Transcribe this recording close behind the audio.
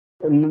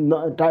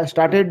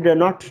started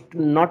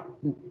not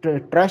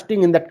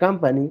trusting in that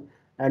company,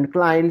 and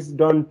clients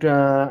don't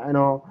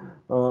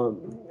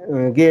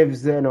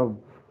gives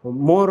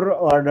more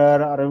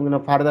order or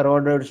further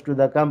orders to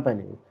the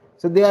company.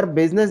 So their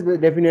business will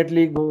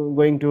definitely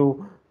going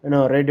to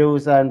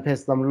reduce and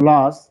face some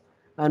loss.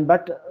 And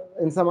but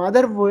in some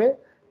other way,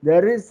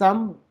 there is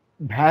some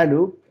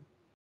value,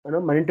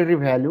 monetary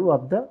value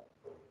of the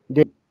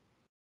data.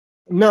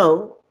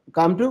 Now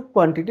come to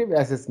quantitative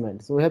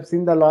assessment. So we have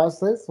seen the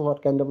losses,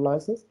 what kind of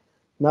losses.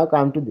 Now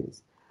come to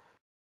this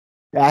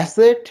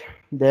asset,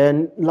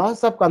 then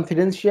loss of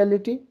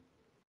confidentiality,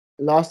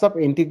 loss of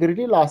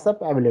integrity, loss of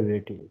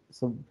availability.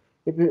 So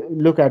if you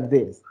look at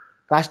this,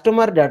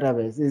 customer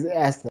database is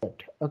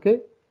asset. Okay,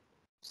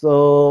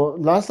 so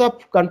loss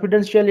of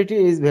confidentiality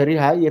is very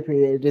high if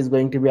it is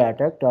going to be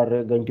attacked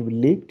or going to be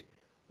leaked.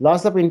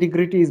 Loss of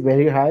integrity is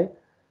very high.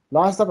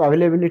 Loss of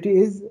availability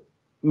is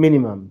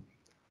minimum.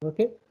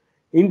 Okay,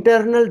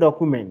 internal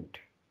document.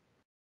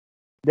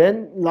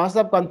 Then loss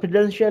of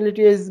confidentiality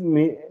is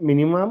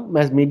minimum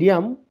as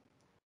medium.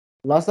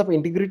 Loss of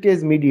integrity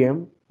is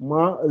medium.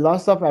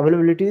 Loss of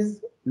availability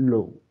is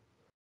low.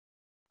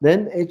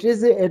 Then if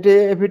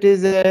it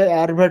is a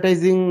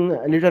advertising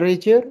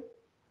literature,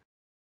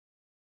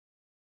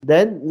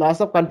 then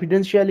loss of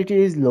confidentiality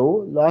is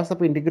low, loss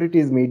of integrity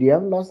is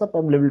medium, loss of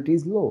availability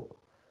is low.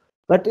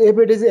 But if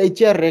it is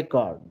HR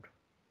record,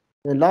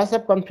 the loss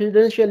of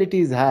confidentiality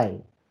is high,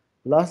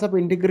 loss of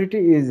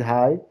integrity is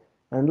high,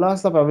 and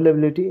loss of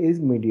availability is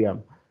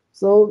medium.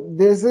 So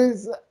this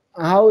is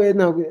how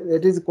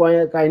it is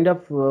quite kind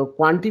of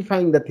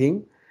quantifying the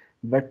thing,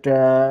 but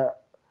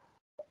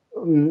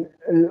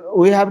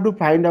we have to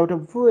find out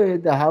of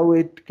how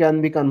it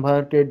can be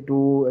converted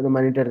to the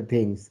monetary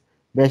things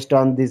based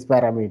on these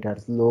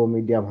parameters, low,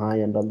 medium, high,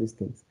 and all these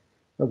things.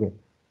 Okay.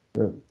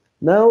 Uh,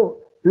 Now,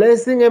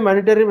 placing a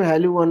monetary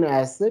value on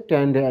asset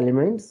and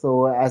elements.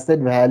 So, asset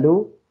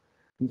value.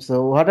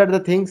 So, what are the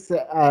things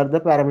are the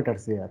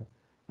parameters here?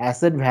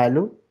 Asset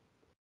value,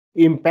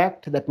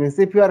 impact. That means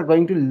if you are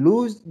going to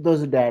lose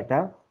those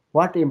data,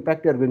 what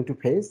impact you are going to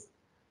face.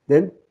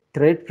 Then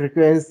threat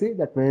frequency.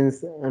 That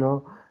means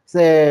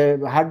say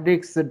hard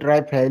disk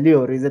drive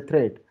failure is a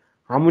threat.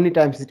 How many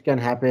times it can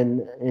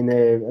happen in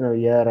a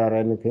year or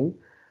anything.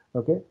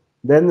 Okay.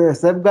 Then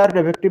safeguard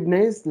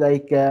effectiveness,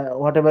 like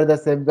whatever the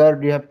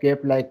safeguard you have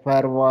kept, like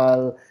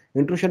firewall,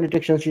 intrusion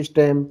detection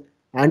system,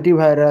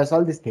 antivirus,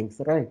 all these things,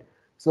 right?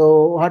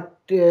 So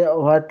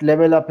what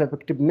level of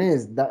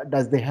effectiveness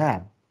does they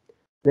have?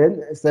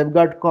 Then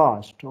safeguard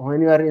cost.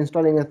 When you are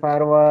installing a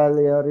firewall,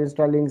 you are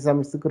installing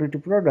some security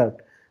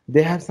product,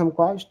 they have some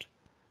cost.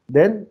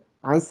 Then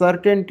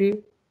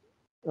uncertainty,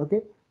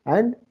 okay,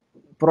 and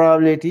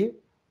probability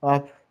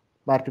of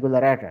particular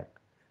attack.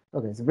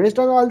 Okay, so based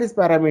on all these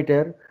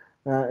parameter,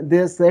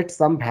 they set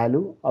some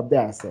value of the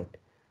asset.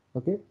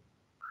 Okay,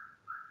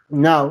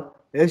 now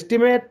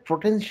estimate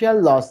potential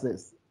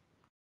losses.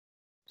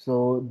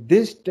 So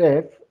this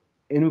step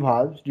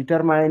involves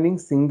determining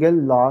single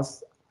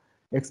loss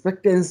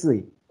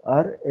expectancy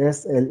or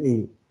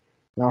SLE.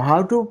 Now,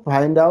 how to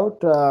find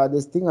out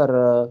this thing,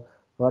 or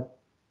what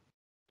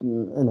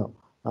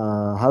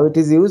how it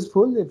is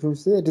useful? If you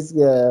say it is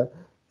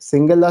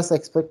single loss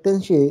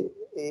expectancy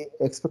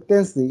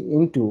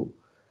into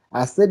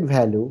asset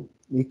value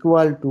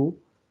equal to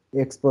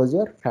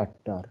exposure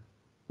factor.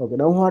 Okay,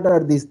 now what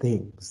are these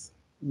things?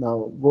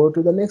 Now go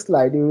to the next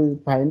slide. You will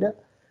find a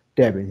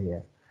table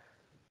here.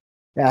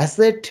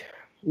 Asset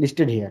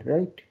listed here,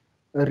 right?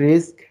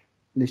 Risk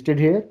listed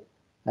here,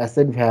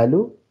 asset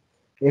value,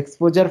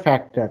 exposure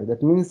factor.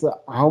 That means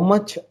how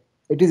much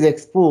it is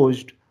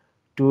exposed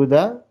to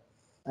the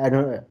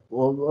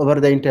over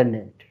the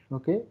internet.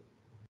 Okay,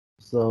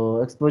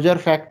 so exposure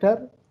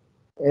factor,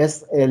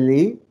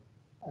 SLE,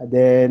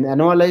 then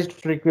annualized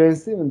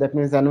frequency. That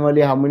means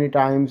annually how many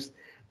times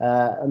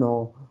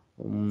the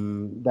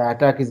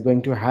attack is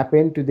going to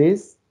happen to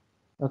this.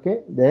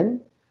 Okay,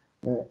 then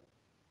uh,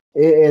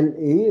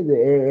 ALE, the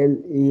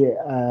ALE,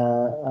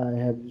 I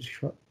have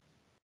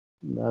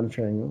I'm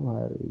showing you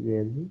where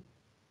ALE.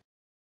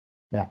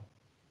 Yeah,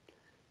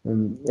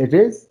 it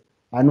is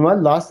annual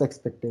loss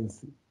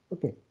expectancy.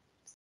 Okay,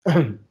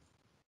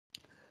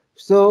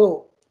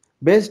 so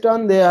based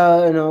on the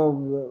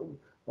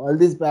all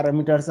these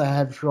parameters I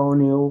have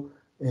shown you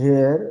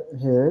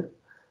here,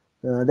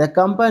 the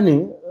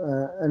company,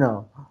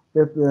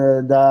 if,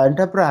 the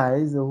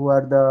enterprise who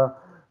are the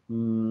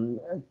um,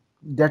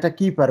 data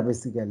keeper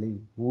basically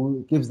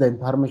who keeps the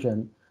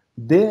information,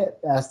 they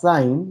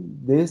assign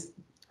this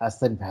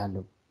asset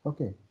value.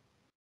 Okay,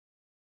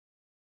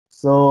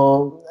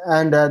 so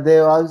and they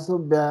also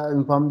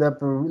inform the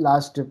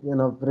last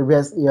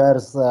previous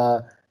years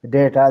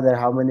data, that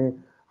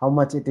how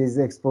much it is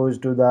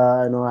exposed to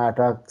the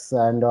attacks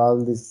and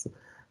all these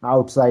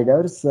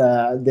outsiders.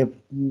 They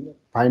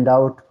find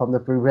out from the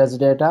previous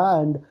data,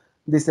 and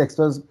this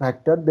expose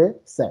factor they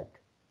set.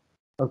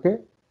 Okay,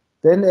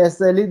 then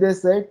SLE they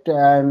set,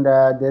 and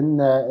then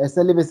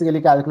SLE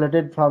basically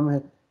calculated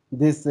from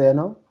this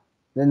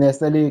then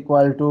SLE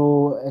equal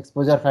to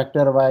exposure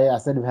factor by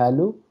asset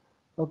value.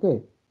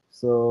 Okay,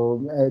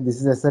 so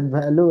this is asset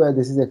value,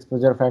 this is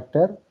exposure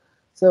factor.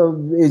 So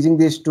using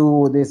these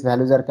two, these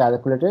values are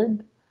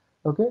calculated.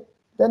 Okay,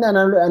 then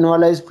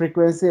annualized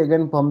frequency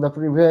again from the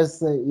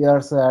previous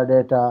year's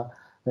data,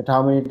 that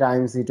how many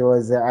times it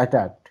was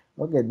attacked.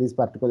 Okay, this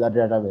particular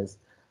database.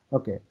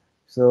 Okay,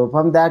 so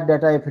from that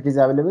data, if it is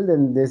available,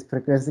 then this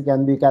frequency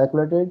can be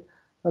calculated.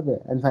 Okay,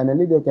 and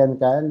finally they can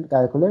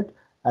calculate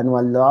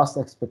annual loss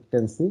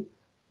expectancy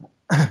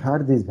or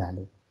this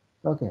value.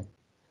 Okay,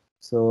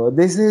 so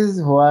this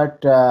is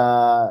what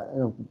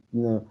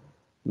the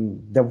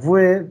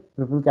way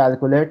people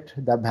calculate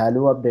the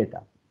value of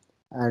data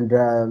and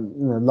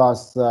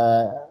loss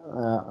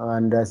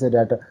and say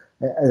that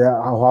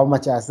how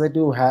much asset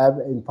you have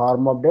in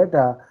form of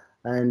data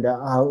and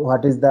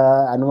what is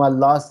the annual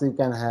loss you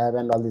can have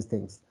and all these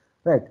things,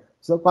 right?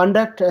 So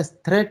conduct a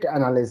threat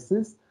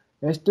analysis,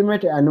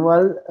 estimate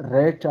annual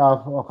rate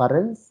of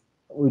occurrence,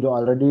 we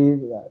already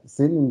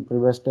seen in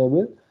previous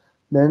table.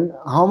 Then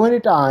how many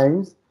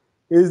times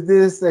is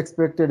this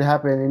expected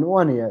happen in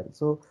 1 year?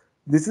 So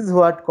this is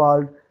what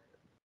called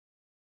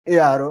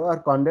ARO, or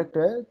conduct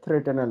a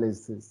threat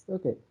analysis.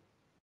 Okay,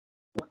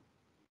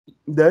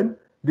 then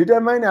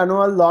determine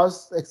annual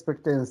loss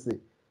expectancy.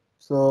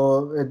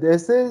 So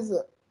this is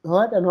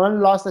what annual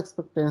loss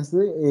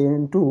expectancy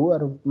into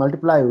or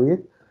multiply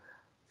with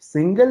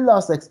single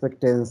loss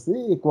expectancy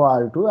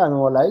equal to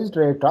annualized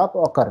rate of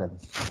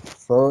occurrence.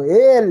 So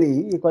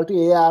ALE equal to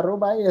ARO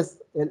by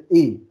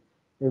SLE.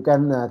 You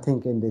can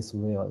think in this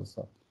way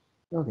also.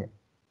 Okay.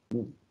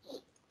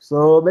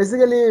 So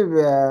basically,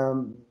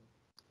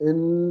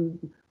 in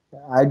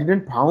I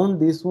didn't found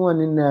this one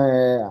in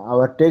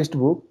our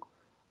textbook.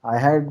 I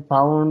had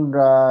found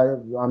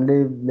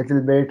only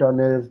little bit on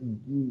a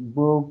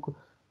book.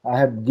 I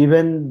have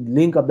given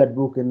link of that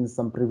book in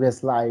some previous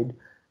slide,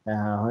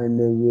 and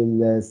we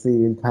will see,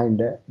 you'll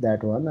find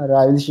that one, or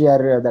I will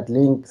share that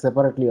link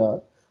separately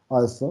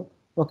also.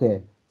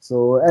 Okay,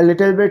 so a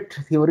little bit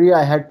theory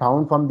I had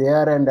found from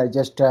there, and I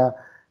just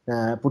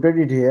put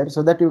it here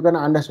so that you can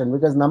understand,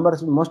 because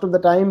numbers most of the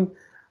time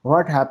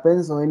what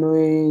happens when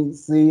we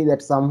see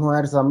that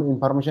somewhere some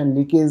information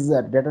leakage,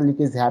 data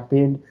leakage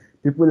happened,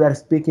 people are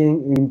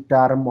speaking in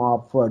term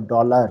of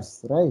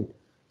dollars, right?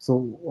 So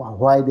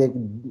why they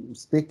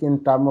speak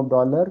in term of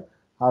dollar,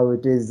 how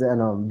it is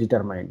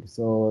determined.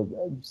 So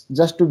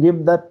just to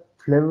give that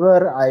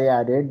flavor, I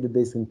added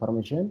this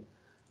information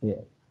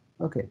here.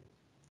 Okay,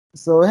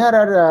 so here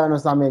are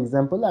some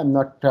example. I'm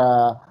not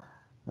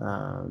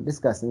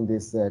discussing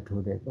this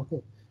today.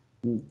 Okay,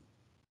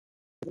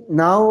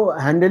 now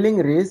handling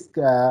risk.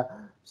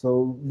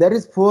 So there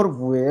is four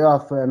way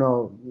of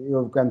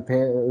you can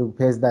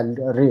face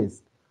the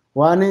risk.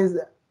 One is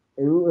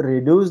you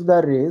reduce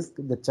the risk,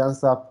 the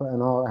chance of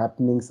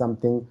happening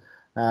something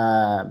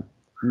uh,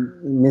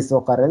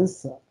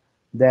 misoccurrence.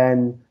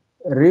 Then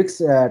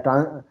risk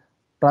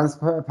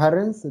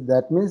transference,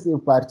 that means you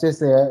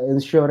purchase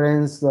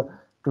insurance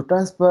to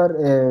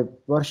transfer a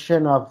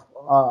portion of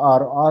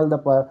or all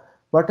the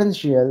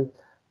potential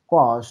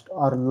cost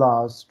or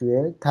loss to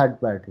a third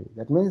party.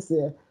 That means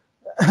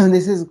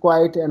this is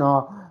quite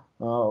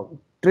uh,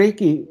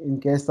 tricky in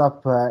case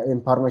of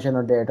information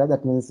or data.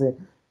 That means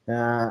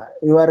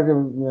you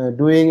are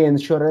doing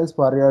insurance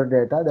for your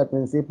data. That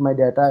means if my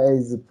data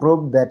is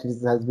proved that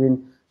it has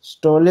been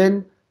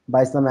stolen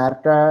by some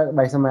attack,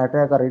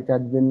 or it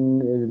had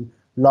been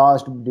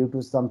lost due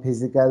to some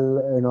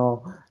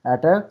physical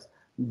attacks,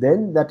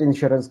 then that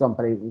insurance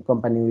company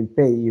will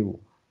pay you.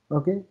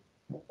 Okay,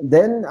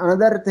 then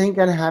another thing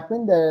can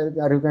happen that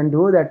or you can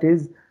do, that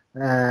is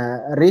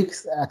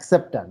risk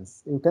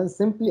acceptance. You can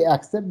simply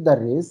accept the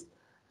risk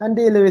and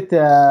deal with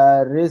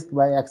risk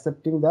by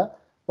accepting the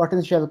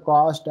potential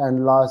cost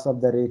and loss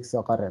of the risk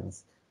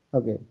occurrence.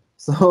 Okay,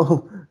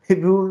 so if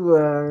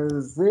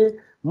you see,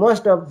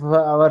 most of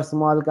our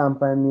small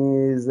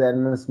companies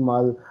and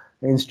small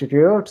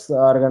institutes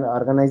or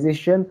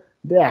organization,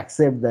 they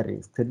accept the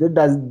risk. They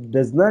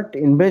does not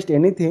invest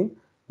anything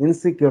in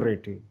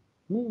security.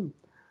 Hmm.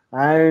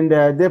 And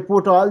they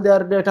put all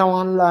their data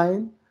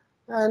online,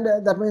 and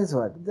that means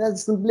what, they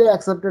simply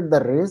accepted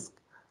the risk,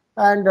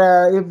 and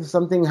if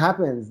something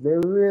happens, they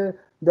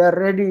are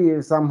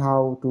ready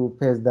somehow to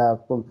face the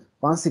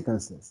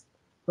consequences.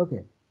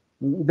 Okay,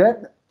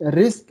 that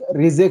risk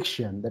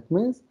rejection, that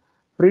means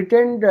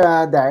pretend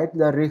that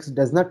the risk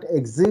does not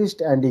exist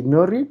and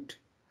ignore it,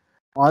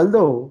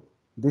 although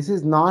this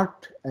is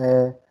not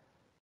a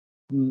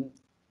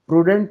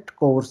prudent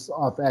course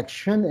of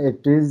action.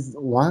 It is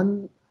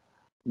one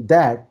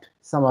that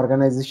some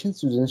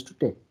organizations chooses to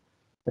take.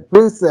 That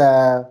means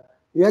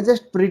you are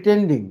just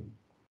pretending.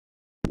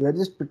 You are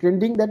just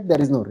pretending that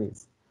there is no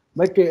risk,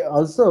 but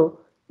also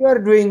you are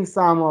doing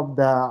some of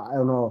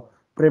the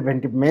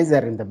preventive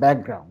measure in the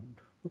background.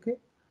 Okay,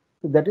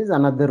 so that is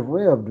another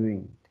way of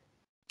doing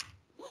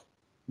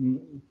it.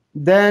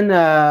 Then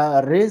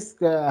risk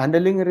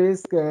handling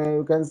risk,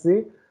 you can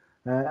see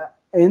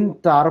in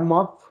term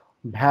of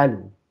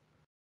value.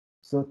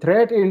 So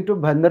threat into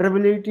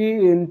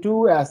vulnerability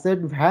into asset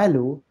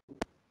value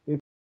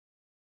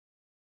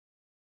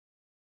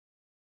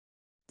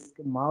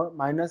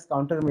minus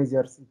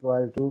countermeasures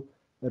equal to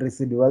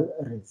residual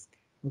risk.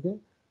 Okay,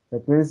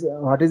 that means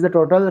what is the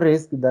total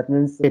risk? That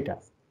means beta.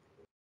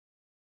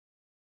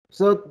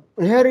 So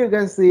here you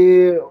can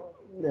see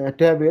a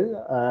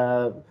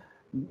table,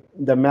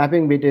 the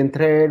mapping between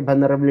threat,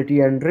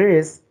 vulnerability, and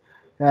risk.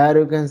 Here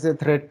you can see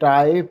threat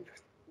type,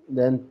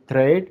 then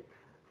threat,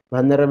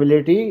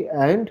 vulnerability,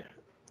 and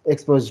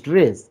exposed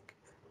risk.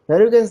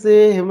 Here you can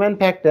see human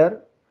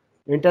factor,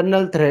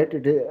 internal threat.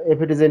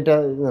 If it is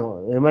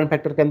human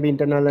factor can be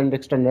internal and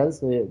external.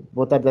 So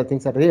both of the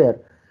things are here.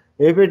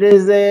 If it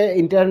is a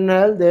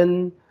internal,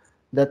 then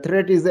the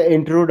threat is the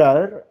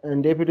intruder,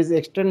 and if it is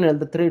external,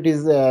 the threat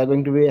is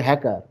going to be a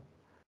hacker.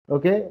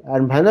 Okay,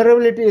 and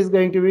vulnerability is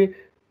going to be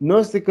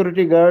no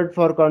security guard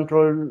for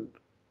control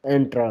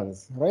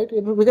entrance, right?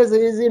 Because he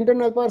is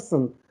internal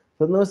person,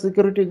 so no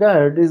security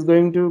guard is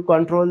going to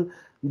control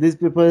these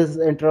people's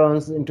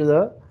entrance into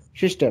the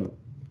system,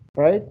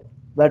 right?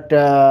 But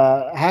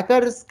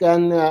hackers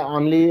can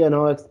only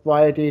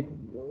exploit it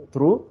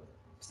through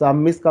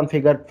some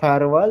misconfigured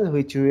firewall,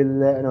 which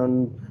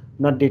will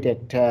not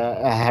detect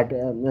a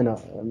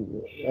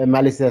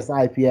malicious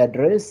IP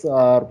address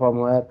or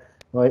firmware,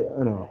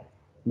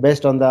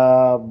 based on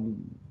the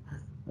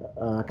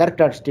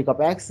characteristic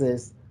of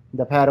access,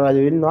 the firewall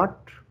will not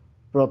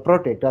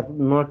protect or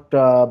not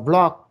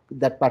block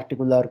that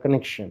particular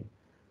connection.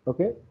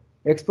 Okay,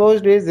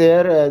 exposed is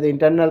here the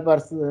internal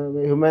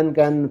person, human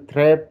can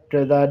threat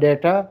the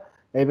data.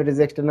 If it is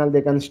external,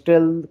 they can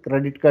steal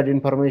credit card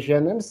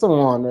information and so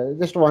on.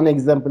 Just one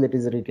example, it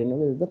is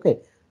written. Okay,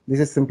 this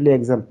is simply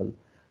example.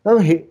 Now,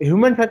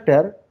 human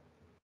factor,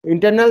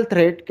 internal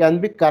threat can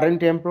be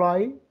current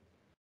employee,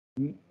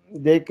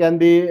 they can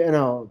be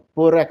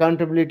poor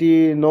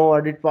accountability, no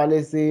audit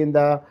policy in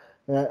the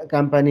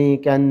company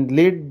can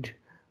lead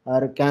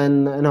or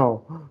can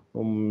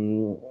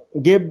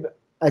give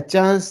a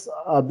chance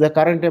of the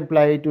current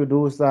employee to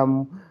do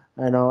some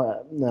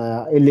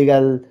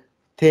illegal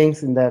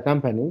things in the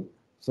company.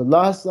 So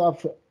loss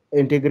of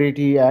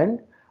integrity and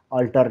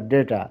altered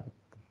data,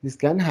 this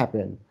can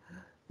happen.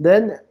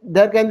 Then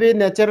there can be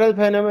natural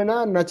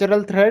phenomena,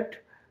 natural threat,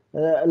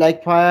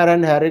 like fire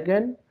and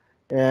hurricane.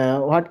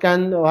 What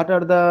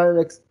are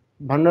the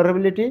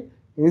vulnerability?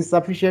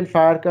 Insufficient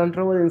fire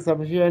control,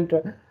 insufficient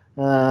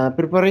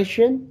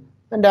preparation,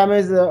 and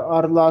damage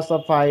or loss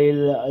of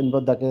file in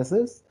both the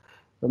cases.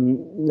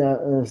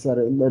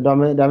 Sorry,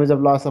 the damage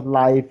of loss of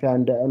life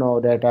and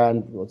data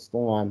and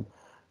so on.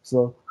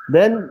 So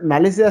then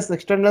malicious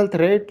external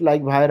threat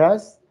like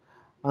virus,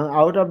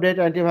 out of date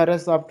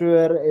antivirus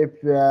software, if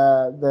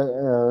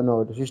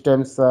the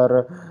systems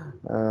are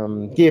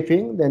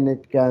keeping, then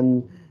it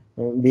can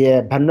be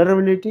a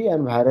vulnerability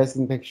and virus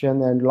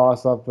infection and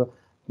loss of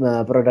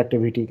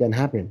productivity can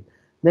happen.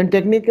 Then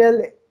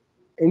technical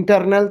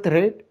internal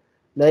threat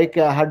like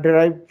hard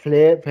drive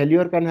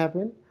failure can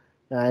happen,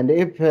 and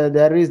if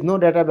there is no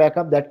data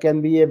backup, that can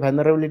be a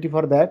vulnerability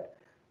for that.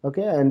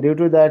 Okay, and due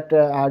to that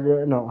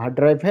hard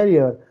drive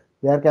failure,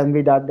 there can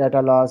be data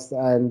loss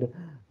and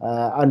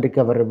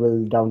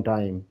unrecoverable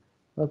downtime.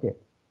 Okay,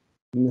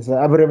 so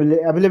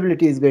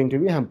availability is going to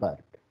be hampered,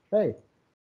 right?